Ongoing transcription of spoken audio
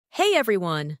Hey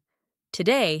everyone!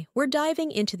 Today, we're diving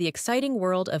into the exciting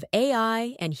world of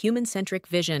AI and human-centric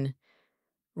vision.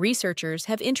 Researchers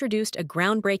have introduced a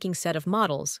groundbreaking set of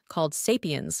models called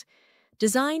Sapiens,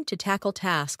 designed to tackle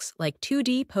tasks like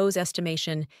 2D pose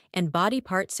estimation and body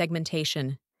part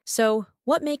segmentation. So,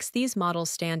 what makes these models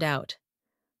stand out?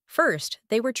 First,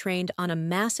 they were trained on a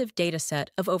massive dataset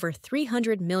of over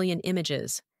 300 million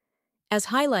images. As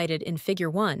highlighted in Figure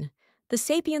 1, the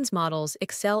Sapiens models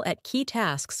excel at key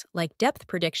tasks like depth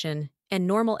prediction and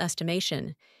normal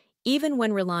estimation, even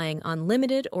when relying on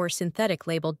limited or synthetic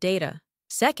labeled data.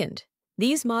 Second,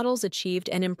 these models achieved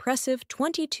an impressive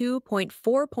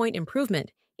 22.4-point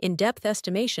improvement in depth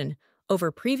estimation over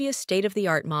previous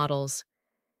state-of-the-art models.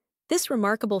 This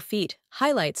remarkable feat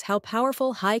highlights how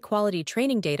powerful high-quality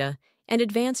training data and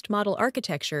advanced model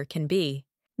architecture can be.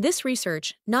 This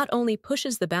research not only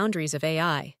pushes the boundaries of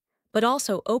AI, but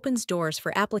also opens doors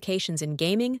for applications in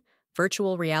gaming,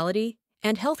 virtual reality,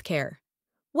 and healthcare.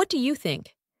 What do you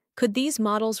think? Could these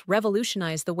models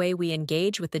revolutionize the way we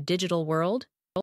engage with the digital world?